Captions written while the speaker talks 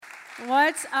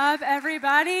What's up,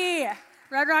 everybody?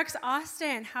 Red Rocks,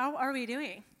 Austin. How are we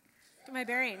doing? Get my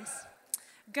bearings.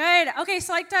 Good. Okay,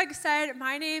 so like Doug said,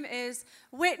 my name is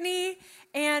Whitney,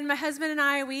 and my husband and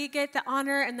I, we get the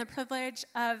honor and the privilege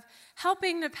of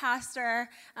helping to pastor,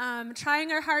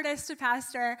 trying our hardest to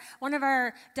pastor one of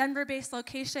our Denver-based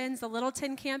locations, the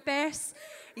Littleton campus.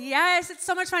 Yes, it's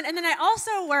so much fun. And then I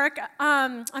also work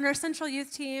on our Central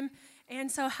Youth team. And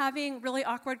so having really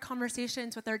awkward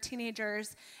conversations with our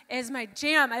teenagers is my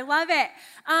jam. I love it.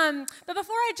 But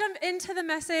before I jump into the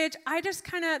message, I just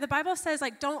the Bible says,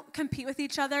 don't compete with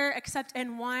each other except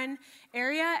in one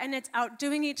area, and it's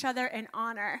outdoing each other in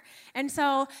honor. And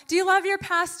so, do you love your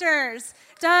pastors,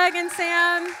 Doug and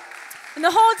Sam, and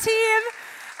the whole team?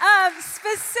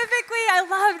 Specifically, I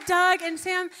love Doug and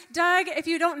Sam. Doug, if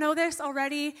you don't know this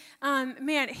already,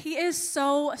 man, he is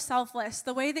so selfless.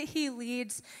 The way that he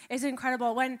leads is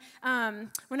incredible. When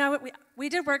we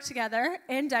did work together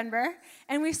in Denver,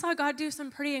 and we saw God do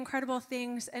some pretty incredible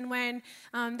things. And when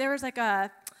there was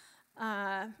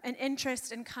an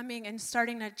interest in coming and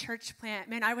starting a church plant,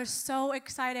 man, I was so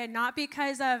excited. Not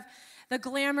because of the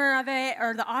glamour of it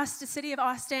or the city of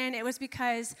Austin. It was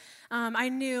because I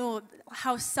knew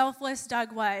how selfless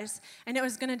Doug was, and it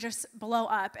was going to just blow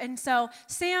up. And so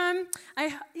Sam,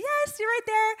 yes, you're right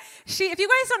there. If you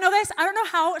guys don't know this, I don't know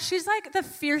how, she's like the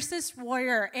fiercest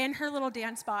warrior in her little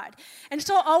dance pod. And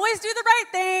she'll always do the right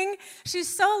thing.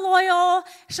 She's so loyal.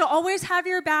 She'll always have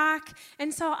your back.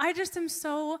 And so I just am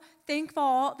so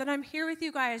thankful that I'm here with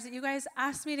you guys, that you guys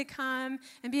asked me to come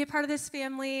and be a part of this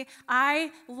family.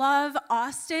 I love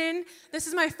Austin. This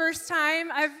is my first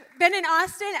time I've been in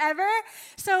Austin ever.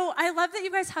 So I love that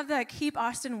you guys have the Keep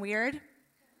Austin Weird,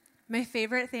 my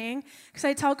favorite thing. Because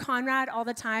I tell Conrad all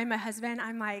the time, my husband,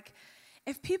 I'm like,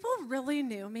 if people really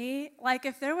knew me,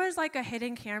 if there was a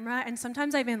hidden camera, and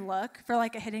sometimes I even look for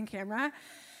a hidden camera,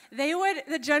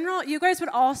 you guys would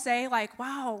all say,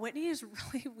 wow, Whitney is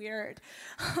really weird.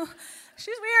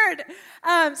 She's weird.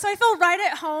 So I feel right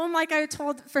at home, like I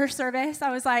told first service.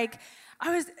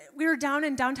 We were down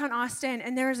in downtown Austin,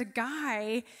 and there was a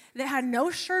guy that had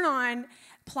no shirt on,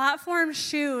 platform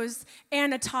shoes,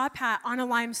 and a top hat on a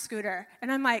Lime scooter.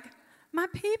 And I'm like, my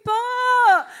people,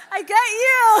 I get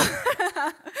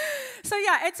you. So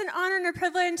yeah, it's an honor and a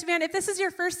privilege. Man, if this is your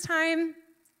first time,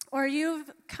 or you've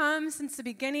come since the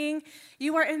beginning,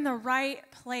 you are in the right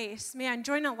place. Man,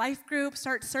 join a life group,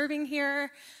 start serving here,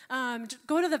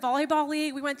 go to the volleyball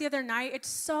league. We went the other night. It's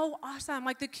so awesome.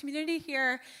 The community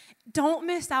here, don't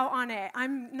miss out on it.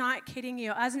 I'm not kidding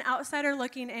you. As an outsider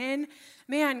looking in,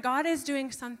 man, God is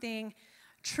doing something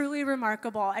truly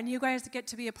remarkable, and you guys get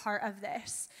to be a part of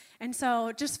this. And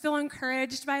so just feel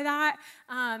encouraged by that.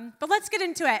 But let's get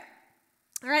into it.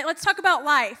 All right, let's talk about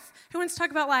life. Who wants to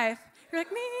talk about life? You're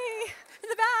like, me, in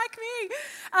the back,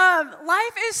 me.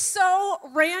 Life is so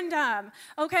random,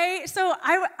 okay? So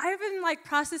I've been,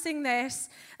 processing this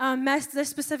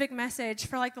specific message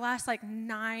for, the last,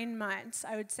 9 months,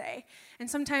 I would say.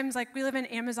 And sometimes, we live in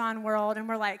Amazon world, and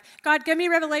we're like, God, give me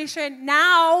revelation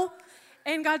now.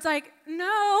 And God's like,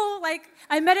 no,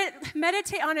 I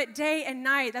meditate on it day and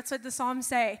night. That's what the Psalms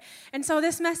say. And so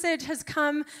this message has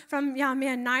come from,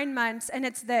 9 months, and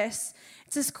it's this.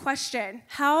 It's this question: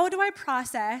 how do I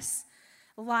process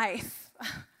life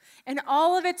and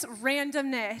all of its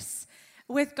randomness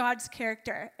with God's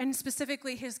character, and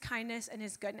specifically his kindness and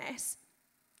his goodness?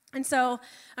 And so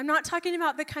I'm not talking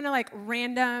about the kind of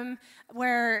random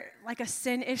where a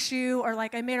sin issue or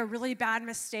I made a really bad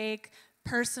mistake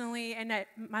personally and that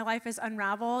my life is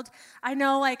unraveled. I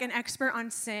know an expert on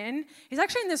sin. He's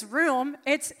actually in this room.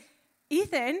 It's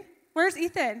Ethan. Where's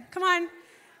Ethan? Come on.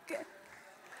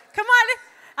 Come on.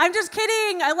 I'm just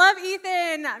kidding. I love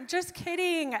Ethan. I'm just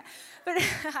kidding. But I'm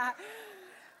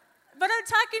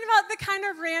talking about the kind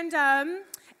of random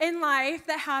in life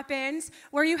that happens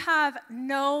where you have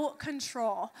no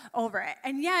control over it.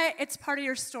 And yet it's part of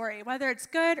your story, whether it's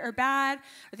good or bad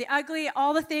or the ugly,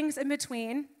 all the things in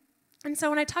between. And so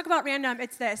when I talk about random,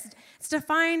 it's this. It's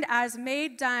defined as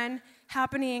made, done,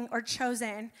 happening, or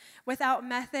chosen without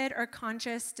method or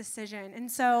conscious decision.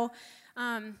 And so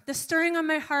the stirring on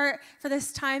my heart for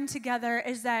this time together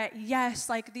is that, yes,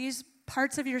 these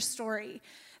parts of your story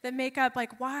that make up,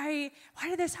 why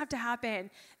did this have to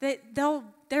happen? That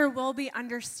there will be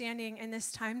understanding in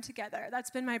this time together.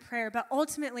 That's been my prayer. But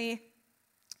ultimately,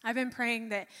 I've been praying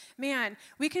that, man,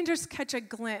 we can just catch a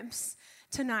glimpse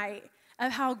tonight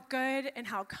of how good and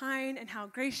how kind and how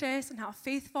gracious and how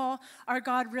faithful our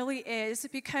God really is.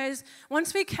 Because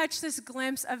once we catch this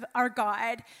glimpse of our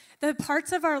God, the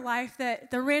parts of our life,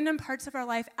 the random parts of our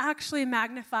life actually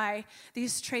magnify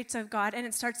these traits of God, and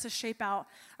it starts to shape out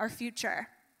our future.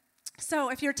 So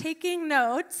if you're taking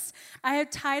notes, I have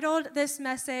titled this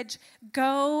message,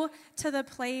 Go to the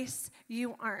Place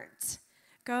You Aren't.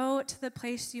 Go to the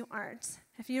place you aren't.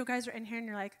 If you guys are in here and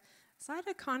you're like, is that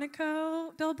a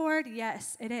Conoco billboard?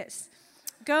 Yes, it is.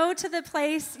 Go to the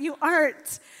place you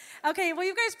aren't. Okay, will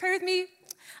you guys pray with me?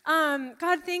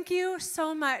 God, thank you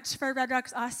so much for Red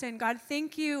Rocks Austin. God,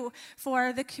 thank you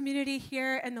for the community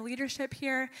here and the leadership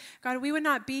here. God, we would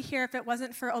not be here if it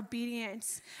wasn't for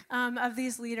obedience of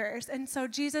these leaders. And so,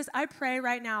 Jesus, I pray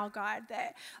right now, God,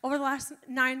 that over the last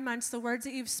 9 months, the words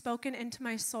that you've spoken into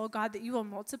my soul, God, that you will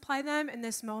multiply them in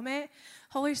this moment.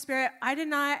 Holy Spirit, I did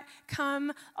not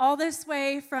come all this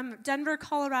way from Denver,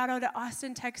 Colorado to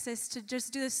Austin, Texas to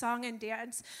just do the song and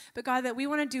dance. But God, that we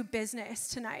want to do business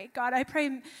tonight. God, I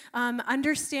pray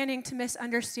understanding to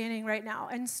misunderstanding right now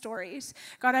and stories.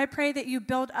 God, I pray that you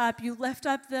build up, you lift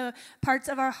up the parts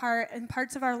of our heart and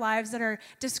parts of our lives that are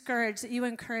discouraged, that you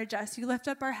encourage us. You lift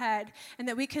up our head and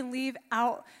that we can leave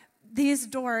out these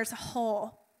doors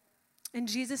whole. In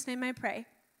Jesus' name I pray.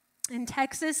 And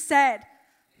Texas said,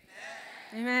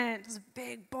 amen. It's a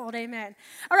big, bold amen.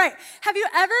 All right. Have you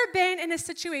ever been in a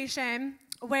situation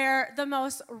where the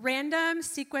most random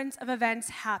sequence of events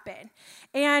happen?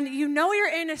 And you know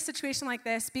you're in a situation like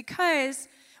this because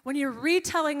when you're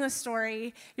retelling the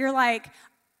story, you're like,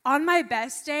 on my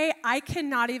best day, I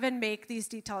cannot even make these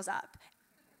details up.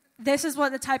 This is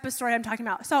what the type of story I'm talking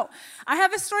about. So I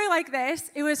have a story like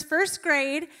this. It was first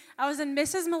grade. I was in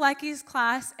Mrs. Malecki's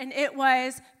class, and it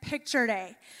was picture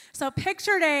day. So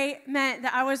picture day meant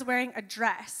that I was wearing a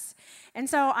dress. And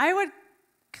so I would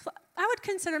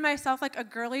consider myself like a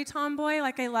girly tomboy.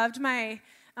 Like I loved my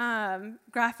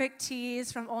graphic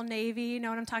tees from Old Navy. You know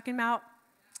what I'm talking about?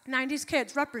 90s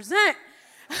kids represent.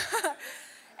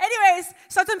 Anyways,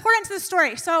 so it's important to the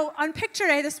story. So on picture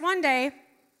day, this one day,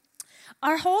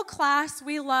 our whole class,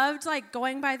 we loved like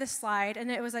going by the slide,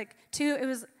 and it was like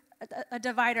a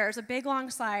divider. It was a big, long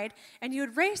slide, and you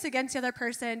would race against the other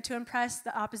person to impress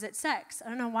the opposite sex. I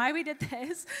don't know why we did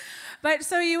this, but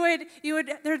so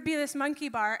there'd be this monkey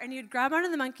bar, and you'd grab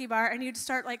onto the monkey bar, and you'd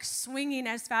start like swinging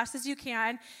as fast as you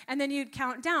can, and then you'd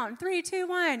count down, 3, 2,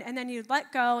 1, and then you'd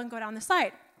let go and go down the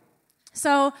slide.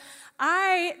 So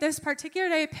this particular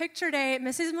day, picture day,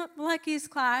 Mrs. Malecki's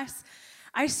class,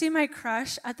 I see my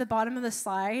crush at the bottom of the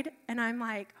slide, and I'm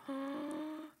like, oh,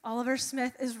 Oliver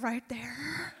Smith is right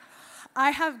there.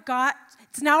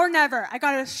 It's now or never. I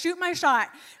got to shoot my shot.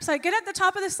 So I get at the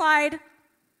top of the slide,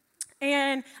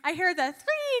 and I hear the 3,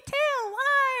 2,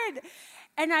 1,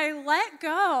 and I let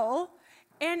go,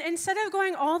 and instead of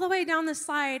going all the way down the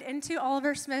slide into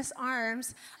Oliver Smith's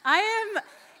arms, I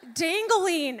am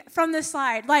dangling from the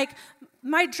slide. Like,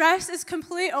 my dress is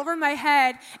completely over my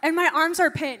head, and my arms are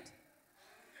pinned.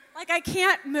 Like, I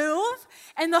can't move,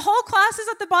 and the whole class is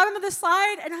at the bottom of the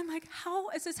slide, and I'm like, how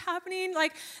is this happening?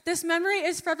 Like, this memory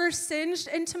is forever singed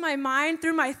into my mind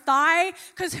through my thigh,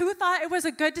 because who thought it was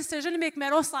a good decision to make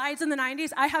metal slides in the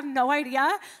 90s? I have no idea.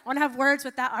 I want to have words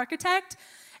with that architect.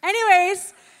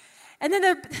 Anyways, and then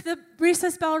the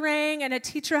recess bell rang, and a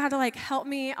teacher had to, like, help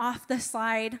me off the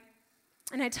slide.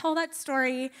 And I tell that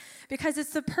story because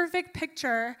it's the perfect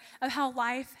picture of how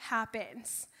life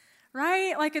happens.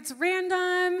 Right? Like it's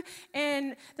random,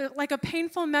 and like a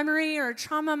painful memory or a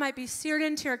trauma might be seared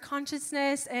into your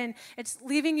consciousness, and it's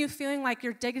leaving you feeling like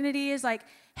your dignity is like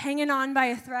hanging on by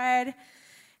a thread.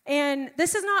 And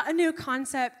this is not a new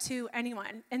concept to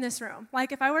anyone in this room.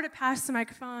 Like if I were to pass the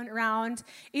microphone around,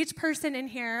 each person in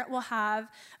here will have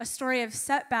a story of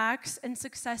setbacks and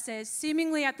successes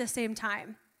seemingly at the same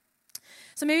time.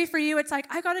 So maybe for you, it's like,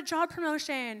 I got a job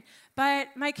promotion, but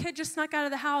my kid just snuck out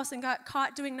of the house and got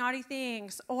caught doing naughty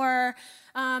things. Or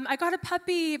I got a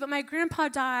puppy, but my grandpa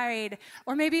died.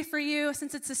 Or maybe for you,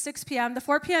 since it's a 6 p.m., the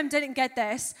 4 p.m. didn't get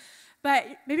this, but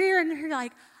maybe you're in here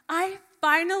like,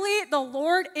 the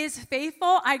Lord is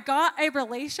faithful. I got a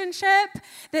relationship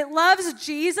that loves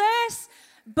Jesus,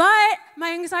 but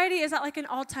my anxiety is at like an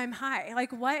all-time high.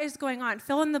 Like, what is going on?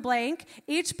 Fill in the blank.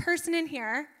 Each person in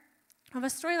here have a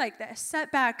story like this,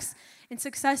 setbacks and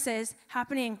successes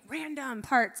happening, random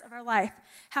parts of our life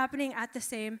happening at the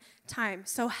same time.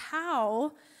 So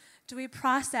how do we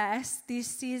process these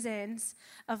seasons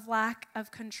of lack of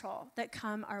control that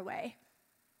come our way?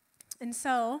 And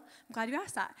so I'm glad you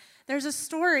asked that. There's a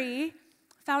story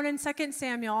found in 2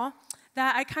 Samuel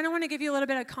that I kind of want to give you a little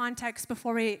bit of context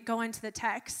before we go into the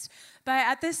text. But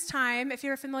at this time, if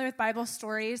you're familiar with Bible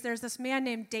stories, there's this man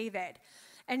named David.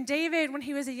 And David, when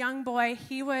he was a young boy,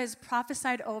 he was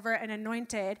prophesied over and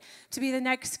anointed to be the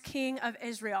next king of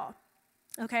Israel.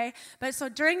 Okay? But so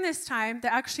during this time,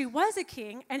 there actually was a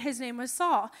king, and his name was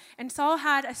Saul. And Saul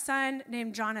had a son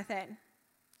named Jonathan.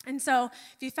 And so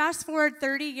if you fast forward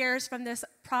 30 years from this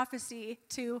prophecy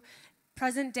to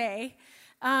present day,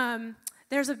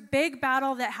 there's a big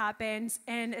battle that happens,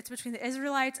 and it's between the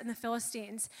Israelites and the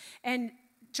Philistines. And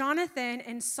Jonathan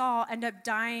and Saul end up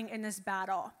dying in this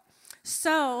battle.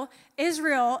 So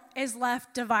Israel is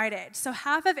left divided. So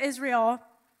half of Israel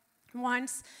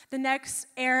wants the next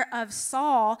heir of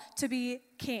Saul to be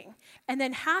king. And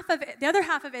then the other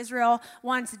half of Israel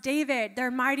wants David, their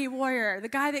mighty warrior, the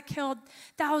guy that killed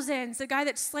thousands, the guy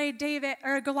that slayed David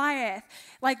or Goliath.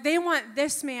 Like, they want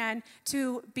this man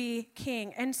to be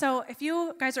king. And so if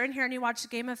you guys are in here and you watch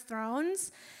Game of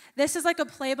Thrones, this is like a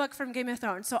playbook from Game of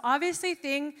Thrones. So obviously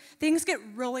things get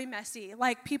really messy.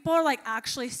 Like, people are like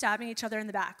actually stabbing each other in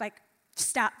the back, like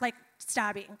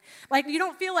stabbing. Like, you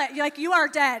don't feel it. Like, you are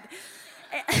dead.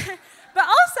 But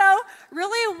also,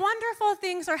 really wonderful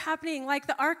things are happening. Like,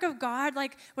 the Ark of God,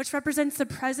 like, which represents the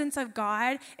presence of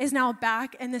God, is now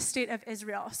back in the state of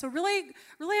Israel. So really,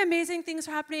 really amazing things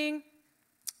are happening.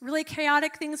 Really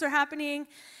chaotic things are happening.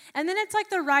 And then it's like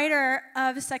the writer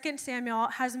of 2 Samuel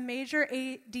has major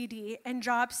ADD and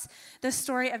drops the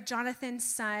story of Jonathan's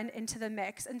son into the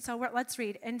mix. And so let's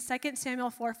read in 2 Samuel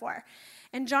 4:4.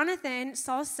 And Jonathan,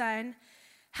 Saul's son,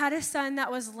 had a son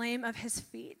that was lame of his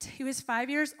feet. He was 5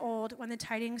 years old when the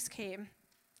tidings came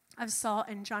of Saul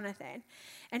and Jonathan.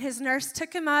 And his nurse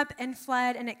took him up and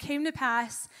fled, and it came to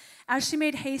pass, as she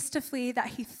made haste to flee,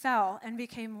 that he fell and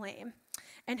became lame.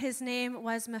 And his name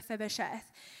was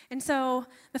Mephibosheth. And so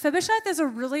Mephibosheth is a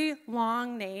really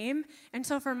long name. And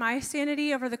so for my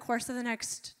sanity over the course of the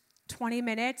next 20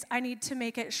 minutes, I need to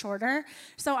make it shorter.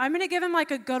 So I'm going to give him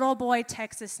like a good old boy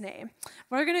Texas name.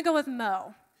 We're going to go with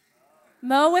Mo.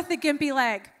 Mo with the gimpy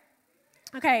leg.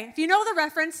 Okay, if you know the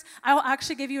reference, I will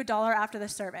actually give you $1 after the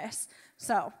service.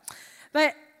 So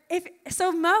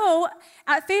Mo,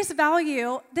 at face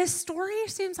value, this story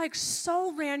seems like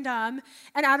so random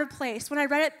and out of place. When I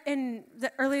read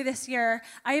it early this year,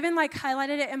 I even like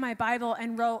highlighted it in my Bible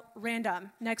and wrote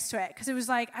random next to it, because it was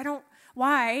like,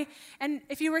 why? And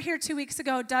if you were here 2 weeks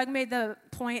ago, Doug made the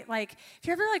point, like, if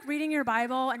you're ever like reading your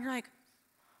Bible and you're like,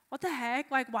 what the heck?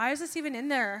 Like, why is this even in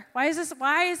there? Why is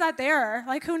that there?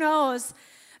 Like, who knows?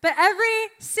 But every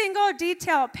single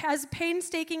detail, as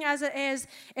painstaking as it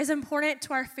is important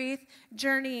to our faith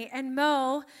journey. And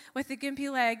Mo, with the gimpy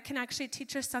leg, can actually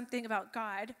teach us something about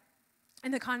God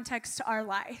in the context to our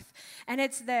life. And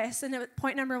it's this, and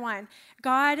point number 1,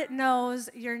 God knows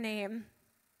your name.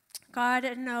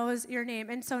 God knows your name.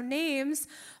 And so names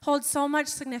hold so much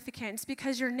significance,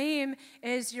 because your name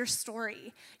is your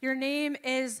story. Your name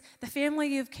is the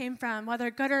family you've came from, whether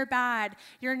good or bad.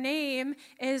 Your name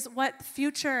is what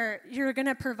future you're going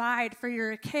to provide for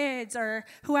your kids or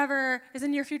whoever is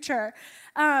in your future.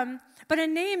 But a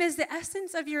name is the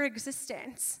essence of your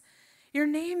existence. Your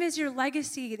name is your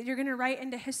legacy that you're going to write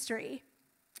into history.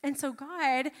 And so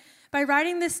God, by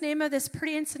writing this name of this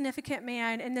pretty insignificant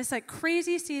man in this like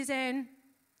crazy season,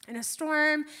 in a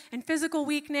storm, in physical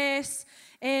weakness,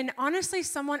 in honestly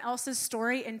someone else's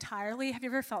story entirely. Have you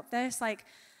ever felt this? Like,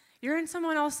 you're in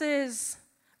someone else's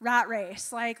rat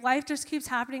race. Like, life just keeps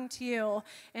happening to you,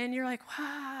 and you're like,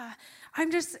 wow,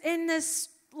 I'm just in this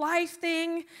life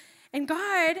thing. And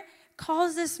God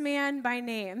calls this man by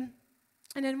name.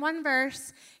 And in one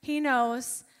verse, he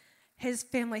knows his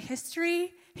family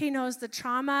history. He knows the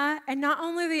trauma, and not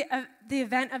only the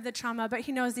event of the trauma, but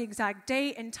he knows the exact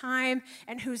date and time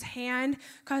and whose hand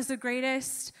caused the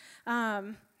greatest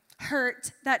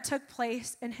hurt that took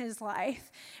place in his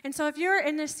life. And so if you're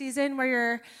in this season where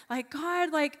you're like,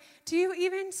 God, like, do you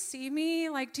even see me?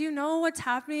 Like, do you know what's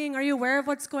happening? Are you aware of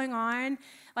what's going on?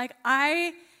 Like,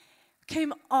 I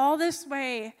came all this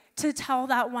way to tell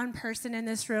that one person in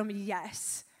this room,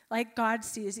 yes. Like, God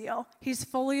sees you. He's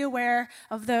fully aware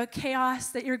of the chaos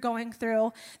that you're going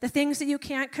through, the things that you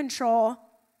can't control.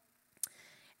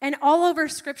 And all over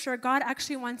Scripture, God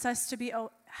actually wants us to be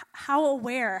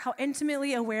how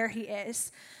intimately aware he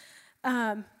is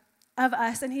of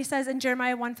us. And he says in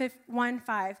Jeremiah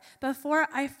 1:5, before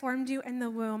I formed you in the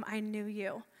womb, I knew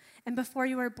you. And before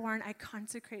you were born, I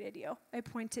consecrated you. I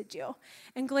appointed you.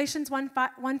 In Galatians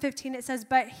 1:15, it says,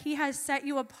 but he has set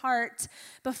you apart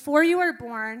before you were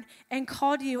born and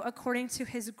called you according to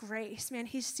his grace. Man,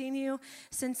 he's seen you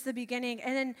since the beginning.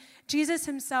 And then Jesus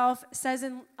himself says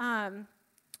in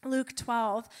Luke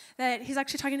 12 that he's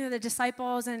actually talking to the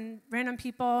disciples and random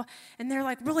people, and they're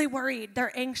like really worried.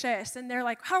 They're anxious, and they're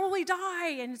like, how will we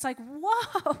die? And it's like,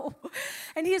 whoa.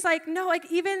 And he's like, no, like,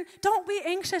 even don't be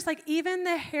anxious. Like, even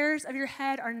the hairs of your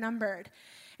head are numbered.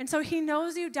 And so he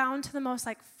knows you down to the most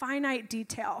like finite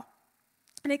detail.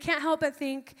 And I can't help but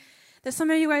think That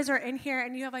some of you guys are in here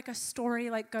and you have like a story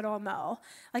like good old Mo.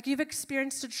 Like you've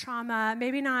experienced a trauma,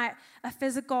 maybe not a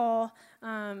physical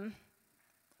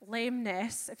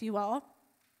lameness, if you will,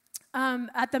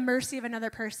 at the mercy of another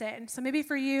person. So maybe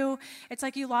for you, it's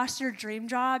like you lost your dream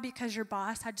job because your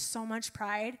boss had so much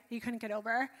pride you couldn't get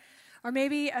over. Or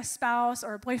maybe a spouse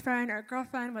or a boyfriend or a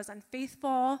girlfriend was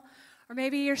unfaithful. Or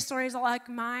maybe your story is like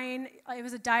mine. It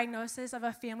was a diagnosis of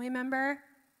a family member.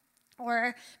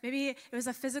 Or maybe it was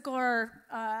a physical or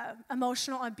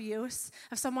emotional abuse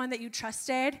of someone that you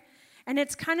trusted. And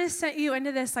it's kind of sent you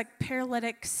into this like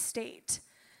paralytic state.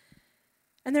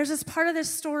 And there's this part of this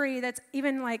story that's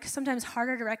even like sometimes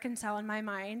harder to reconcile in my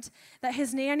mind, that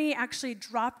his nanny actually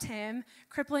dropped him,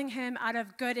 crippling him out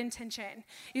of good intention.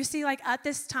 You see, like at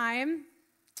this time,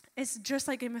 it's just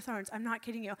like Game of Thrones. I'm not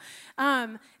kidding you.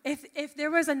 If there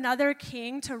was another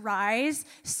king to rise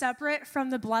separate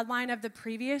from the bloodline of the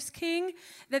previous king,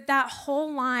 that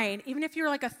whole line, even if you were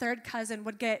like a third cousin,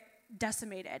 would get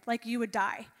decimated. Like you would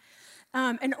die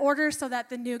in order so that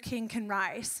the new king can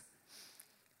rise.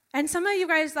 And some of you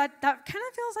guys, that kind of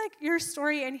feels like your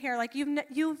story in here. Like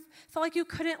you felt like you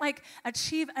couldn't like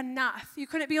achieve enough. You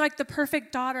couldn't be like the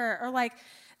perfect daughter or like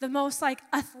the most like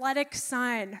athletic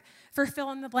son for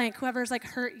fill in the blank, whoever's like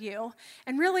hurt you.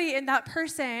 And really in that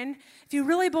person, if you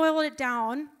really boiled it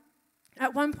down,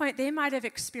 at one point they might have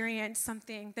experienced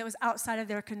something that was outside of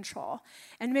their control.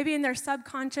 And maybe in their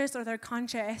subconscious or their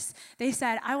conscious, they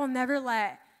said, I will never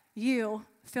let you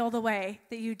feel the way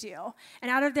that you do. And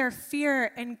out of their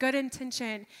fear and good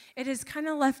intention, it has kind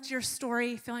of left your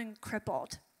story feeling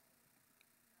crippled.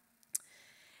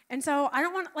 And so I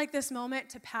don't want like this moment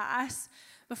to pass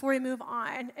before we move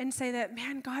on and say that,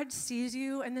 man, God sees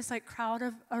you in this like crowd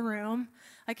of a room.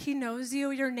 Like he knows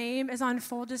you. Your name is on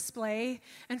full display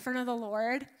in front of the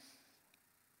Lord.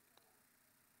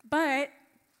 But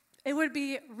it would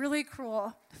be really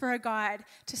cruel for a God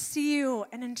to see you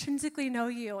and intrinsically know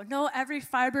you, know every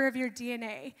fiber of your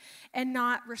DNA, and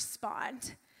not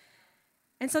respond.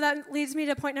 And so that leads me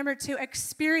to point number 2,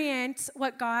 experience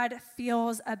what God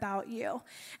feels about you.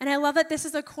 And I love that this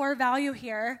is a core value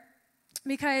here,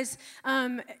 because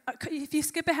if you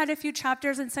skip ahead a few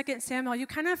chapters in 2 Samuel, you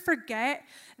kind of forget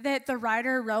that the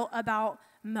writer wrote about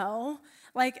Mo.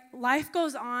 Like, life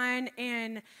goes on,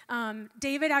 and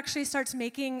David actually starts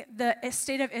making the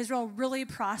state of Israel really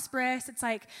prosperous. It's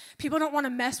like, people don't want to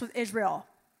mess with Israel.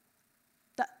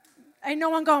 Ain't no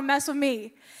one gonna mess with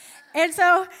me. And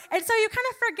so you kind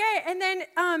of forget. And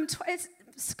then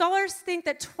scholars think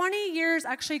that 20 years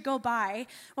actually go by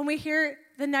when we hear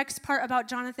the next part about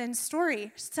Jonathan's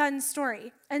son's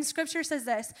story. And scripture says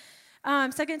this,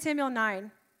 2 Samuel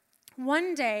 9.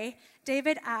 One day,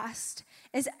 David asked,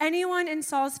 is anyone in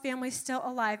Saul's family still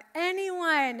alive?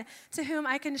 Anyone to whom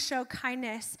I can show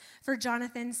kindness for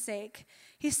Jonathan's sake?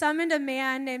 He summoned a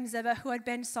man named Ziba who had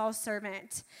been Saul's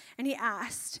servant. And he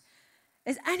asked,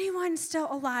 is anyone still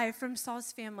alive from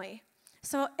Saul's family?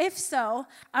 So if so,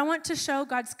 I want to show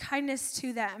God's kindness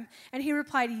to them. And he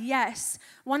replied, yes,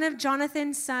 one of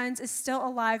Jonathan's sons is still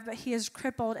alive, but he is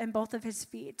crippled in both of his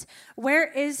feet.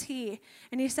 Where is he?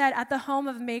 And he said, at the home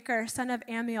of Machir, son of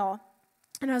Ammiel.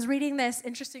 And I was reading this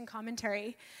interesting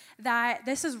commentary that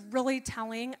this is really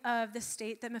telling of the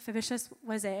state that Mephibosheth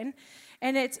was in.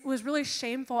 And it was really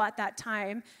shameful at that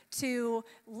time to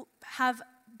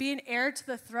be an heir to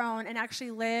the throne and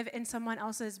actually live in someone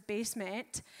else's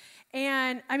basement.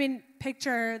 And, I mean,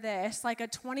 picture this, like a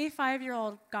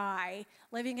 25-year-old guy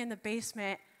living in the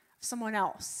basement of someone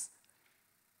else.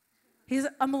 He's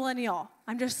a millennial.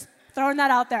 I'm just throwing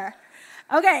that out there.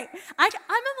 Okay, I'm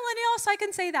a millennial, so I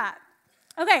can say that.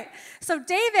 Okay, so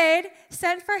David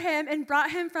sent for him and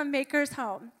brought him from Machir's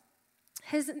home.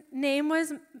 His name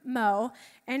was Mo,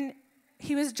 and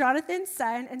he was Jonathan's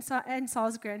son and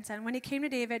Saul's grandson. When he came to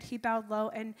David, he bowed low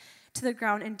and to the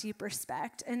ground in deep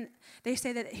respect. And they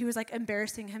say that he was like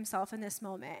embarrassing himself in this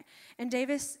moment. And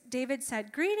David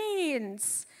said,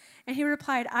 greetings. And he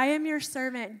replied, I am your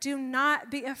servant. Do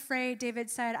not be afraid, David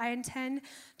said. I intend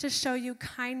to show you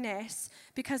kindness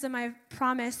because of my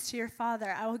promise to your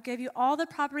father. I will give you all the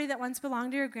property that once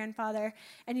belonged to your grandfather,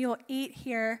 and you will eat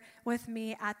here with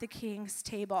me at the king's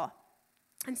table.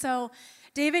 And so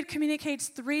David communicates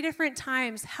 3 different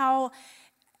times how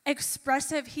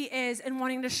expressive he is in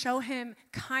wanting to show him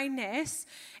kindness.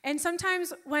 And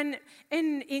sometimes when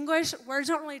in English, words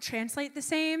don't really translate the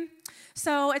same.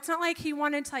 So it's not like he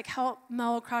wanted to like help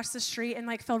Mo across the street and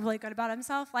like feel really good about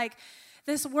himself. Like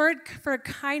This word for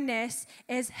kindness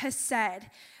is hesed,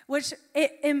 which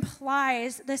it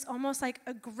implies this almost like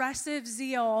aggressive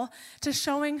zeal to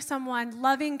showing someone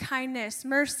loving kindness,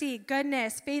 mercy,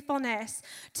 goodness, faithfulness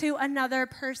to another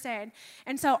person.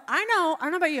 And so I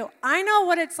don't know about you, I know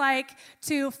what it's like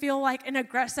to feel like an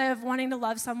aggressive wanting to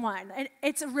love someone. And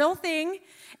it's a real thing,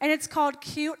 and it's called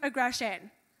cute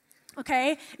aggression.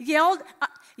 Okay, Yale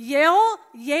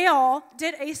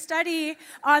did a study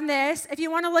on this. If you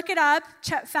want to look it up,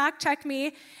 fact check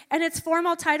me. And its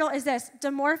formal title is this: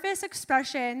 Dimorphous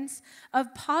Expressions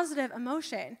of Positive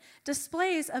Emotion,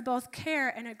 Displays of Both Care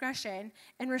and Aggression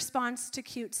in Response to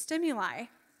Cute Stimuli.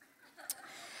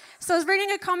 So I was reading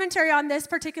a commentary on this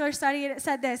particular study, and it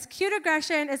said this: cute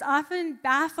aggression is often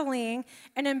baffling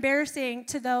and embarrassing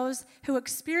to those who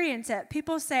experience it.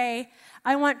 People say,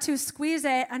 I want to squeeze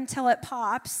it until it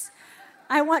pops.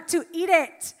 I want to eat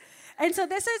it. And so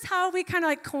this is how we kind of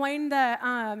like coined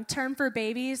the term for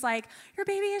babies. Like, your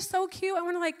baby is so cute, I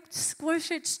want to like squish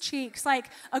its cheeks.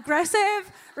 Like,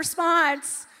 aggressive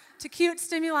response to cute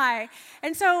stimuli.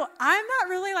 And so I'm not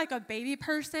really like a baby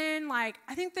person. Like,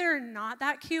 I think they're not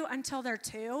that cute until they're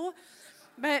 2.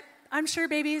 But I'm sure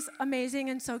baby's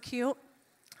amazing and so cute.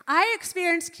 I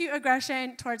experienced cute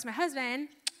aggression towards my husband.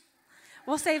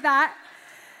 We'll save that.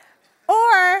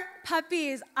 Or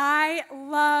puppies. I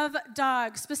love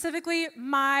dogs, specifically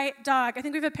my dog. I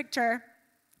think we have a picture.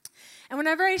 And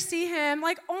whenever I see him,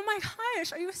 like, oh my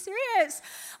gosh, are you serious?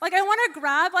 Like, I want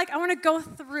to go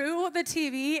through the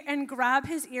TV and grab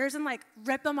his ears and like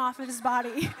rip them off of his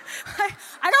body.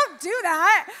 I don't do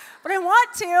that, but I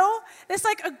want to. This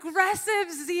like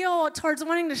aggressive zeal towards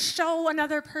wanting to show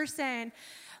another person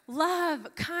love,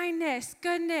 kindness,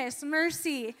 goodness,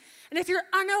 mercy. And if you're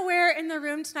unaware in the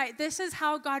room tonight, this is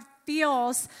how God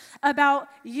feels about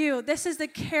you. This is the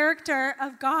character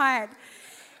of God.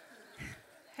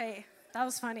 Hey, that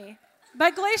was funny.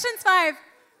 But Galatians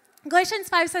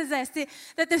 5 says this,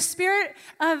 that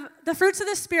the fruits of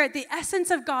the Spirit, the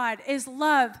essence of God is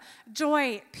love,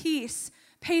 joy, peace,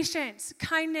 patience,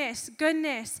 kindness,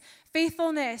 goodness,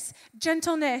 faithfulness,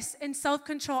 gentleness, and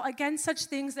self-control. Against such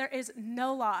things there is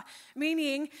no law.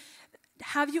 Meaning,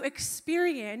 have you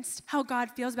experienced how God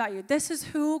feels about you? This is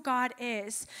who God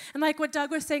is. And like what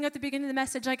Doug was saying at the beginning of the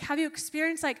message, like, have you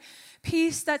experienced like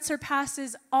peace that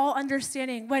surpasses all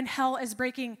understanding when hell is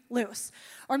breaking loose?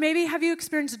 Or maybe have you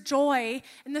experienced joy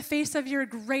in the face of your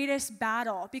greatest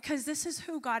battle? Because this is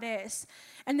who God is.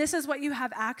 And this is what you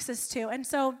have access to. And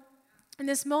so in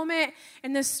this moment,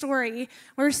 in this story,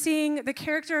 we're seeing the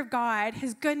character of God,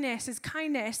 his goodness, his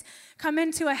kindness, come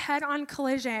into a head-on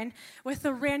collision with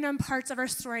the random parts of our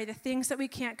story, the things that we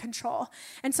can't control.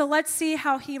 And so let's see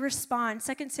how he responds.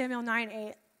 2 Samuel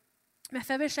 9:8.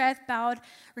 Mephibosheth bowed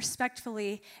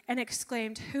respectfully and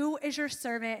exclaimed, "Who is your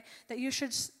servant that you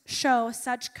should show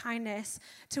such kindness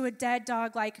to a dead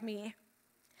dog like me?"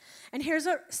 And here's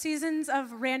what seasons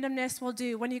of randomness will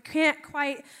do. When you can't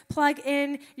quite plug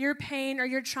in your pain or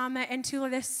your trauma into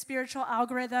this spiritual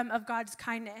algorithm of God's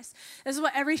kindness, this is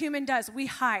what every human does. We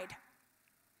hide.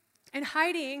 And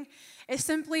hiding is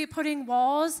simply putting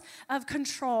walls of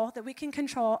control that we can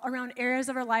control around areas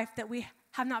of our life that we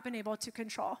have not been able to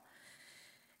control.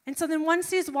 And so then once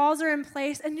these walls are in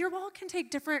place, and your wall can take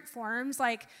different forms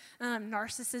like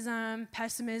narcissism,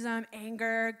 pessimism,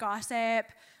 anger, gossip,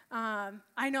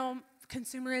 I know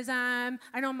consumerism.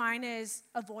 I know mine is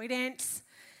avoidance.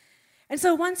 And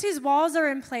so once these walls are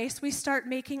in place, we start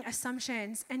making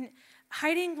assumptions. And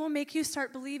hiding will make you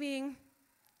start believing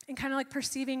and kind of like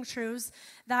perceiving truths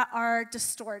that are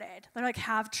distorted. They're like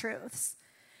half-truths.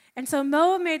 And so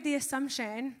Mo made the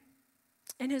assumption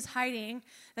in his hiding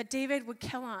that David would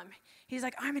kill him. He's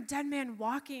like, I'm a dead man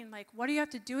walking. Like, what do you have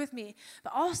to do with me?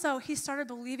 But also, he started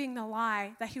believing the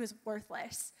lie that he was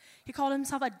worthless. He called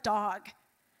himself a dog.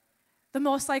 The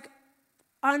most, like,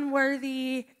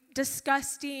 unworthy,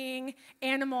 disgusting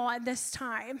animal at this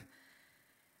time.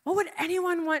 What would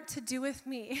anyone want to do with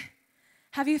me?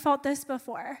 Have you felt this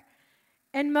before?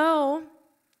 And Mo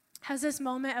has this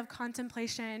moment of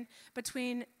contemplation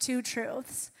between two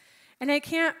truths. And I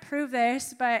can't prove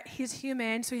this, but he's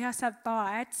human, so he has to have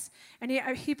thoughts. And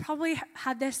he probably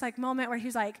had this like moment where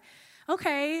he's like,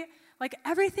 okay, like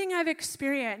everything I've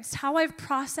experienced, how I've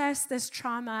processed this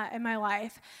trauma in my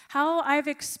life, how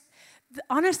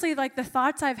honestly, like the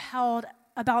thoughts I've held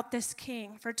about this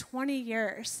king for 20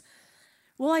 years,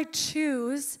 will I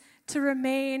choose to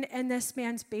remain in this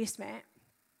man's basement?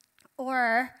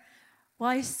 Or will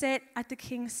I sit at the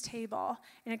king's table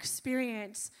and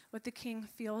experience what the king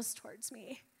feels towards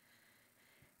me?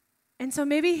 And so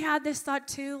maybe he had this thought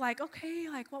too, like, okay,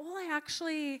 like what will I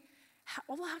actually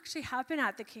what will actually happen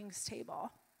at the king's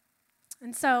table?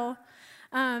 And so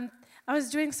I was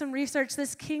doing some research.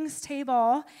 This king's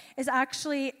table is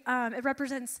actually, it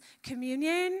represents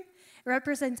communion, it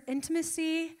represents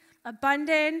intimacy,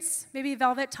 abundance, maybe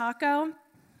velvet taco.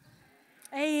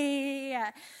 Hey.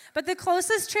 But the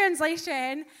closest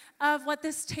translation of what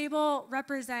this table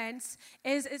represents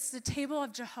is it's the table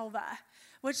of Jehovah,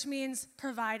 which means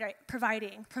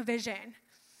providing, provision.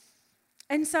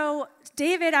 And so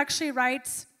David actually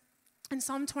writes in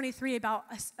Psalm 23 about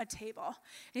a table. And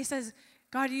he says,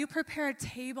 God, you prepare a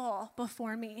table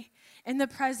before me in the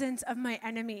presence of my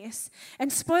enemies.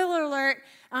 And spoiler alert,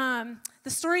 the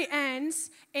story ends,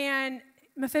 and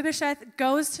Mephibosheth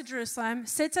goes to Jerusalem,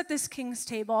 sits at this king's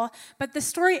table, but the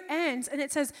story ends, and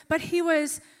it says, but he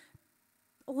was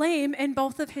lame in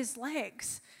both of his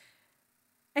legs.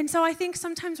 And so I think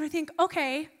sometimes we think,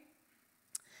 okay,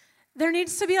 there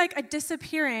needs to be like a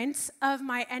disappearance of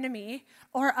my enemy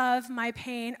or of my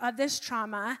pain, of this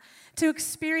trauma, to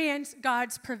experience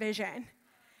God's provision.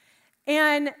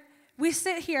 And we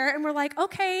sit here and we're like,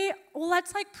 okay, well,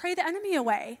 let's like pray the enemy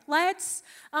away. Let's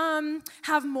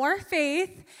have more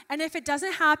faith. And if it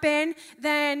doesn't happen,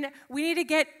 then we need to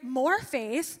get more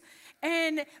faith.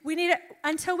 And we need,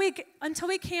 until we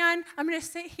can, I'm going to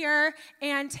sit here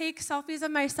and take selfies of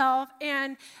myself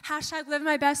and hashtag live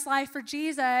my best life for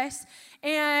Jesus.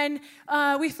 And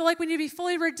we feel like we need to be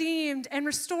fully redeemed and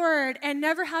restored and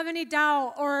never have any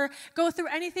doubt or go through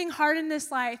anything hard in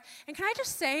this life. And can I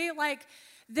just say, like,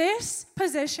 this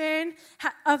position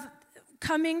of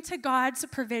coming to God's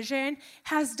provision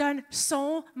has done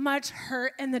so much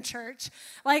hurt in the church.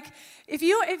 Like, if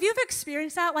you've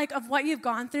experienced that, like, of what you've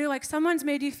gone through, like someone's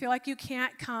made you feel like you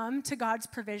can't come to God's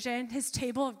provision, his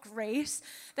table of grace,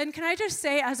 then can I just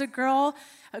say, as a girl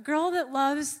that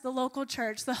loves the local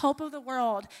church, the hope of the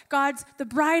world, the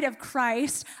bride of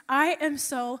Christ, I am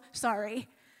so sorry.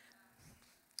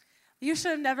 You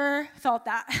should have never felt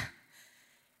that.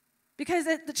 Because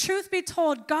the truth be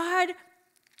told, God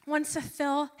wants to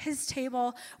fill his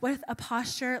table with a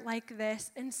posture like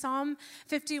this. In Psalm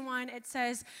 51, it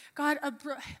says, God,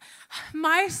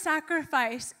 my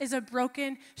sacrifice is a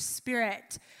broken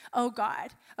spirit, oh God.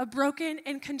 A broken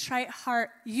and contrite heart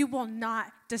you will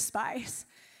not despise.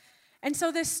 And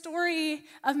so this story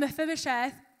of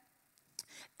Mephibosheth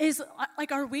is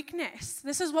like our weakness.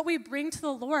 This is what we bring to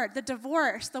the Lord: the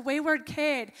divorce, the wayward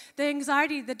kid, the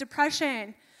anxiety, the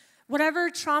depression, whatever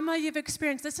trauma you've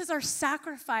experienced. This is our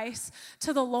sacrifice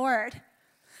to the Lord.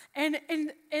 And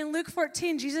in Luke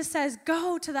 14, Jesus says,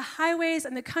 go to the highways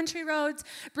and the country roads,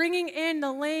 bringing in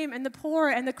the lame and the poor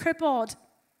and the crippled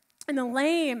and the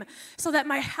lame, so that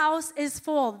my house is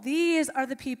full. These are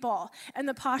the people and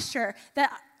the posture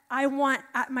that I want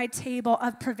at my table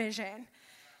of provision.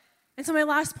 And so my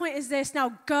last point is this: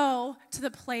 now go to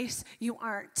the place you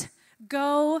aren't.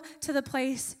 Go to the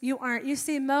place you aren't. You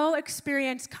see, Mo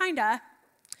experienced kinda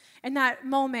in that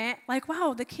moment, like,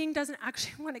 wow, the king doesn't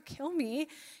actually want to kill me.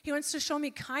 He wants to show me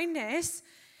kindness.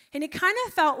 And he kind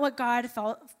of felt what God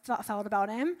felt about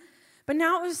him. But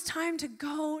now it was time to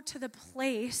go to the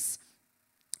place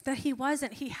that he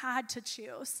wasn't. He had to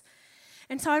choose.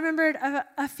 And so I remembered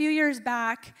a few years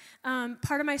back,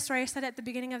 part of my story I said at the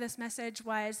beginning of this message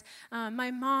was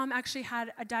my mom actually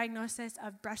had a diagnosis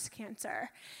of breast cancer.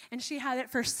 And she had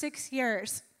it for 6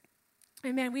 years.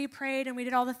 And man, we prayed and we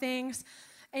did all the things.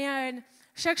 And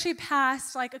she actually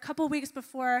passed like a couple weeks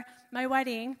before my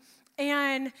wedding.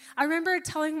 And I remember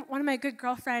telling one of my good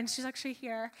girlfriends, she's actually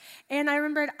here, and I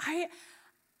remembered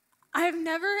I've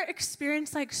never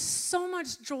experienced like so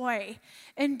much joy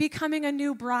in becoming a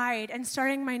new bride and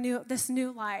starting this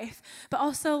new life, but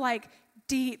also like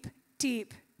deep,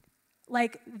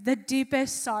 like the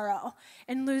deepest sorrow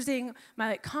in losing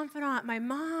my like confidant, my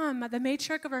mom, the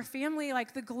matriarch of our family,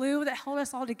 like the glue that held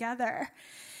us all together.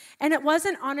 And it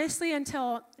wasn't honestly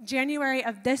until January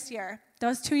of this year, that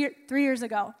was 3 years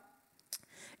ago.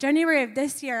 January of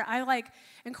this year, I like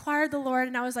inquired the Lord,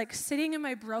 and I was like sitting in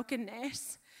my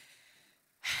brokenness.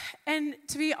 And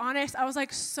to be honest, I was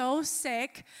like so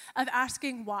sick of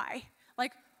asking why.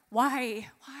 Like, why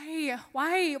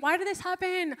did this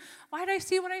happen? Why did I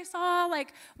see what I saw?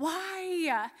 Like,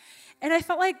 why? And I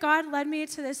felt like God led me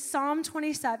to this Psalm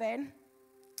 27.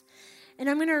 And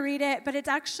I'm going to read it, but it's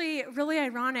actually really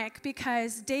ironic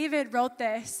because David wrote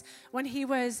this when he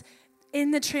was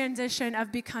in the transition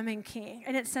of becoming king.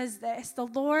 And it says this: the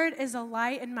Lord is a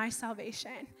light in my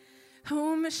salvation.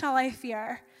 Whom shall I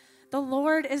fear? The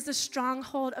Lord is the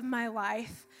stronghold of my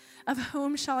life. Of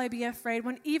whom shall I be afraid?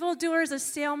 When evildoers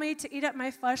assail me to eat up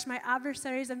my flesh, my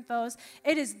adversaries and foes,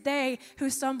 it is they who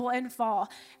stumble and fall.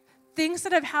 things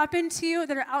that have happened to you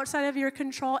that are outside of your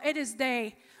control, it is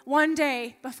one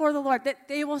day before the Lord, that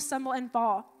they will stumble and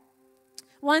fall.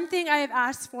 One thing I have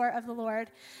asked for of the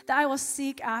Lord, that I will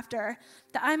seek after,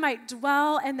 that I might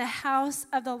dwell in the house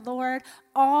of the Lord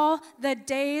all the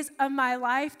days of my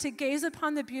life, to gaze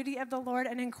upon the beauty of the Lord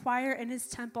and inquire in his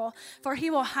temple. For he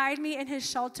will hide me in his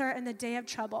shelter in the day of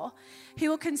trouble. He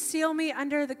will conceal me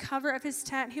under the cover of his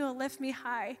tent. He will lift me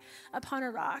high upon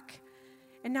a rock.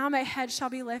 And now my head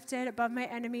shall be lifted above my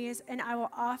enemies, and I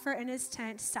will offer in his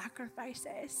tent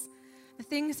sacrifices. The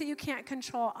things that you can't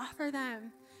control, offer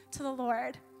them to the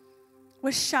Lord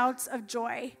with shouts of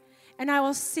joy. And I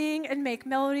will sing and make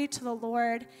melody to the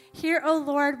Lord. Hear, O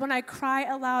Lord, when I cry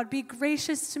aloud. Be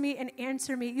gracious to me and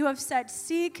answer me. You have said,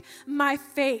 seek my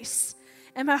face.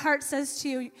 And my heart says to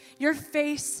you, your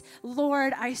face,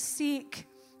 Lord, I seek.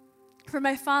 For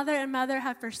my father and mother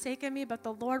have forsaken me, but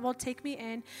the Lord will take me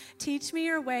in. Teach me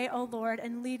your way, O Lord,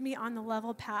 and lead me on the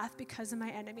level path because of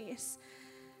my enemies.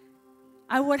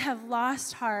 I would have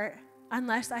lost heart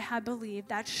unless I had believed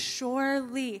that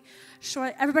surely,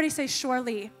 everybody say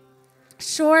surely.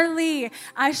 Surely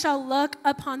I shall look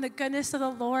upon the goodness of the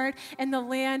Lord in the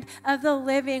land of the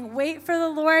living. Wait for the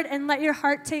Lord and let your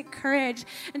heart take courage.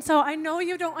 And so I know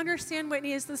you don't understand,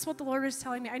 Whitney. Is this what the Lord was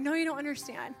telling me? I know you don't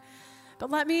understand. But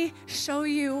let me show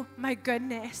you my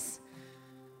goodness.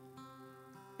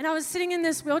 And I was sitting in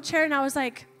this wheelchair and I was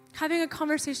like having a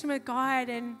conversation with God.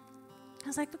 And I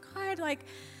was like, but God, like,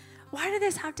 why did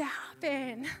this have to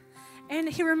happen? And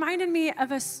he reminded me of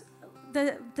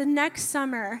the next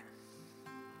summer.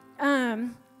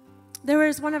 There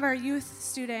was one of our youth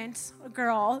students, a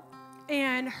girl,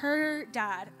 and her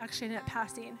dad actually ended up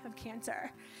passing of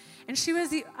cancer. And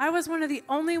I was one of the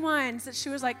only ones that she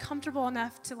was like comfortable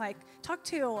enough to like talk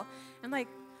to and like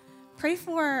pray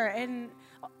for and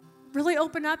really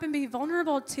open up and be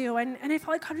vulnerable to. And I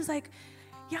felt like God was like,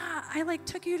 yeah, I like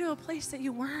took you to a place that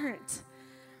you weren't.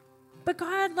 But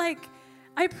God, like,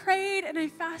 I prayed and I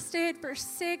fasted for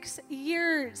 6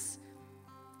 years.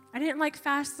 I didn't like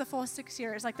fast the full 6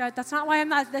 years. Like that's not why I'm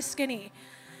not this skinny.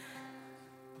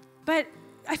 But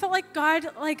I felt like God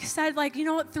like said, like,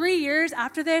 3 years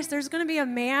after this, there's going to be a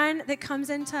man that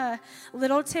comes into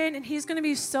Littleton and he's going to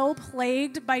be so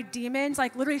plagued by demons,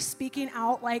 like literally speaking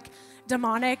out like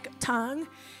demonic tongue.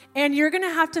 And you're going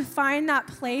to have to find that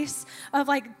place of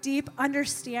like deep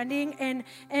understanding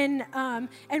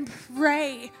and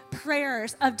pray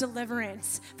prayers of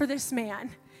deliverance for this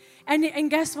man. And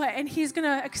guess what? And he's going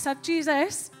to accept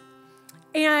Jesus.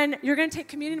 And you're going to take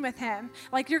communion with him.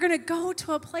 Like, you're going to go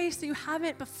to a place that you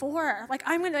haven't before. Like,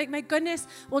 my goodness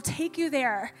will take you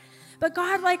there. But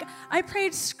God, like, I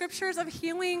prayed scriptures of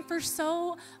healing for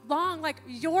so long. Like,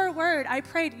 your word. I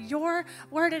prayed your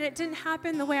word, and it didn't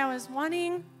happen the way I was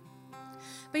wanting.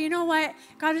 But you know what?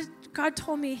 God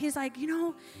told me, he's like,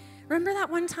 remember that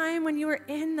one time when you were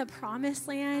in the promised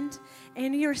land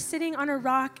and you were sitting on a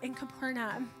rock in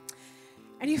Capernaum?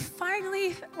 And you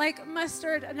finally, like,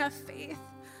 mustered enough faith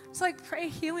to, like, pray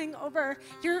healing over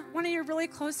one of your really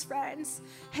close friends.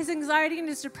 His anxiety and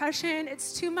his depression,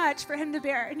 it's too much for him to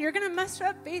bear. And you're going to muster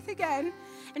up faith again,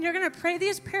 and you're going to pray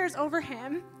these prayers over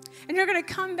him, and you're going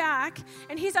to come back,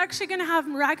 and he's actually going to have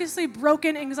miraculously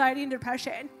broken anxiety and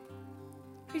depression.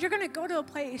 You're going to go to a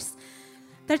place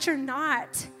that you're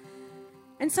not.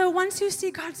 And so once you see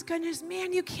God's goodness,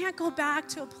 man, you can't go back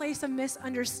to a place of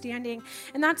misunderstanding.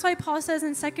 And that's why Paul says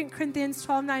in 2 Corinthians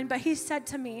 12:9, but he said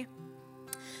to me,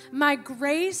 my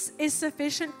grace is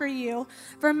sufficient for you,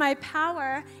 for my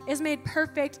power is made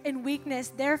perfect in weakness.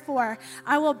 Therefore,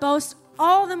 I will boast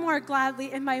all the more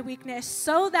gladly in my weakness,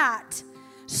 so that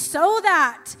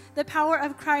the power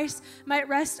of Christ might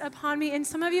rest upon me. And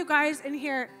some of you guys in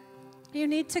here, you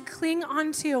need to cling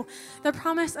onto the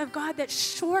promise of God that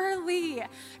surely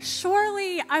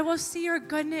I will see your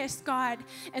goodness, God,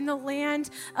 in the land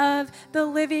of the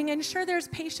living. And sure, there's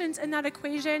patience in that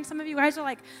equation. Some of you guys are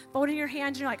like folding your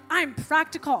hands and you're like, I'm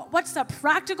practical. What's the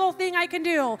practical thing I can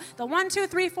do? The 1, 2,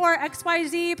 3, 4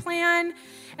 XYZ plan.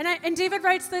 And David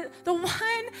writes that the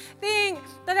one thing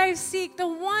that I seek, the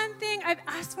one thing I've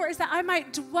asked for is that I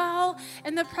might dwell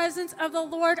in the presence of the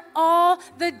Lord all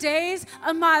the days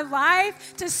of my life,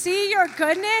 to see your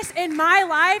goodness in my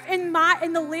life, in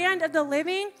the land of the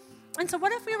living. And so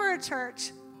what if we were a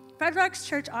church, Red Rocks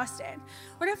Church Austin?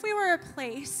 What if we were a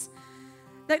place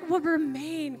that would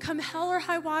remain, come hell or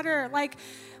high water? Like,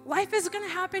 life is going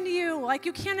to happen to you. Like,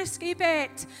 you can't escape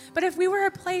it. But if we were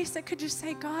a place that could just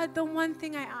say, God, the one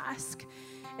thing I ask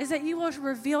is that you will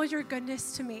reveal your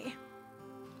goodness to me.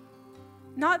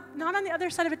 Not on the other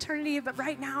side of eternity, but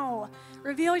right now.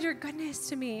 Reveal your goodness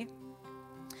to me.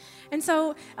 And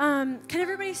so, can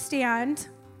everybody stand?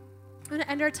 I'm going to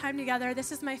end our time together.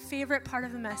 This is my favorite part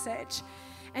of the message,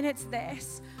 and it's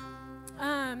this.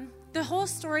 The whole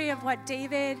story of what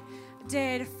David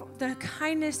did, the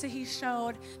kindness that he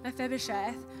showed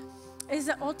Mephibosheth, is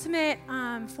the ultimate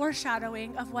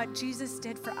foreshadowing of what Jesus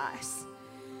did for us.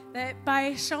 That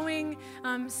by showing,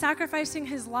 sacrificing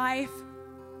his life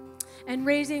and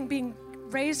being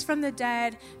raised from the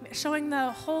dead, showing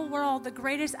the whole world the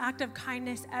greatest act of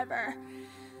kindness ever,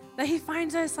 that he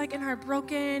finds us like in our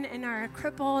broken, in our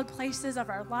crippled places of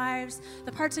our lives,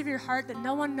 the parts of your heart that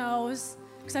no one knows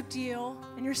except you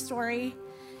and your story.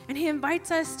 And he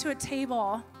invites us to a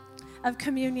table of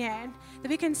communion, that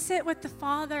we can sit with the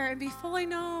Father and be fully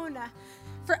known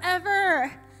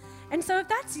forever. And so if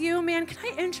that's you, man, can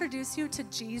I introduce you to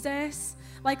Jesus,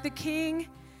 like the King?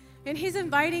 And he's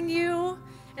inviting you.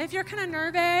 And if you're kind of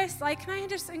nervous, like, can I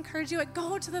just encourage you, like,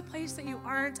 go to the place that you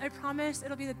aren't. I promise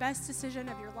it'll be the best decision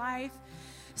of your life.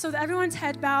 So that everyone's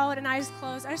head bowed and eyes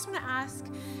closed, I just want to ask,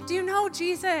 do you know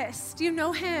Jesus? Do you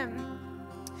know him?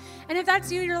 And if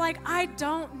that's you, you're like, I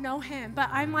don't know him, but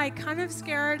I'm like kind of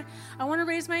scared. I want to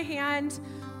raise my hand.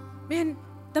 Man,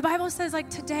 the Bible says like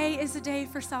today is the day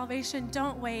for salvation.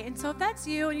 Don't wait. And so if that's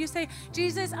you and you say,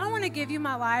 Jesus, I want to give you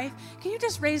my life, can you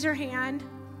just raise your hand?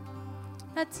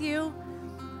 That's you.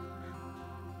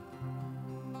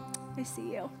 I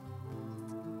see you.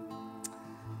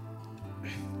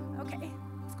 Okay.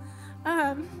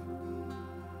 I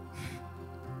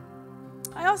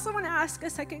also want to ask a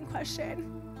second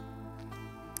question.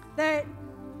 That,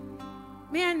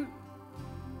 man,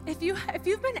 if you've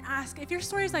been asked, if your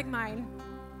story is like mine,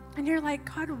 and you're like,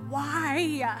 God,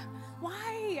 why?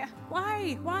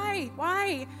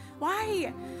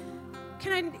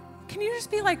 Can you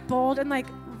just be like bold and like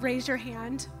raise your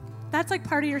hand? That's like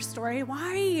part of your story.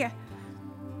 Why?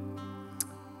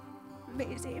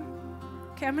 Amazing.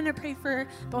 Okay, I'm going to pray for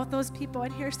both those people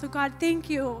in here. So God, thank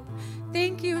you.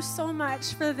 Thank you so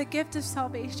much for the gift of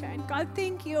salvation. God,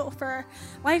 thank you for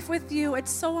life with you. It's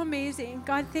so amazing.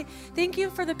 God, thank you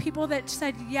for the people that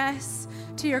said yes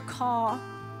to your call.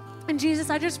 And Jesus,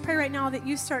 I just pray right now that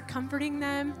you start comforting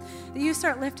them, that you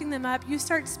start lifting them up, you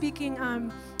start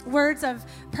speaking words of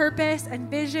purpose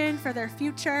and vision for their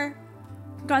future.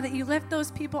 God, that you lift those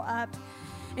people up.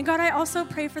 And God, I also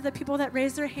pray for the people that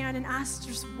raise their hand and ask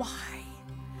just why.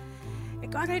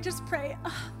 And God, I just pray,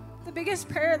 the biggest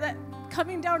prayer that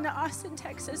coming down to Austin,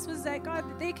 Texas was that, God,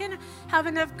 that they can have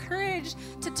enough courage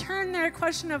to turn their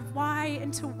question of why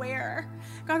into where.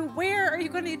 God, where are you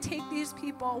going to take these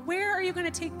people? Where are you going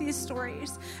to take these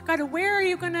stories? God, where are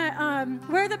you going to,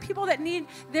 where are the people that need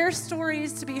their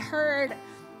stories to be heard?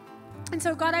 And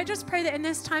so, God, I just pray that in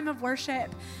this time of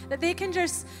worship, that they can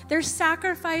just, their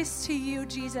sacrifice to you,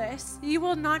 Jesus, you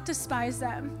will not despise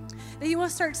them, that you will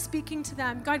start speaking to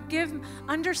them. God, give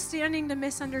understanding to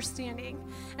misunderstanding,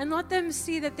 and let them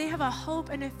see that they have a hope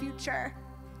and a future.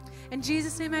 In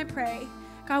Jesus' name I pray.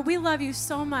 God, we love you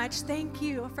so much. Thank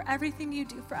you for everything you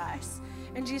do for us.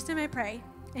 In Jesus' name I pray.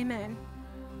 Amen.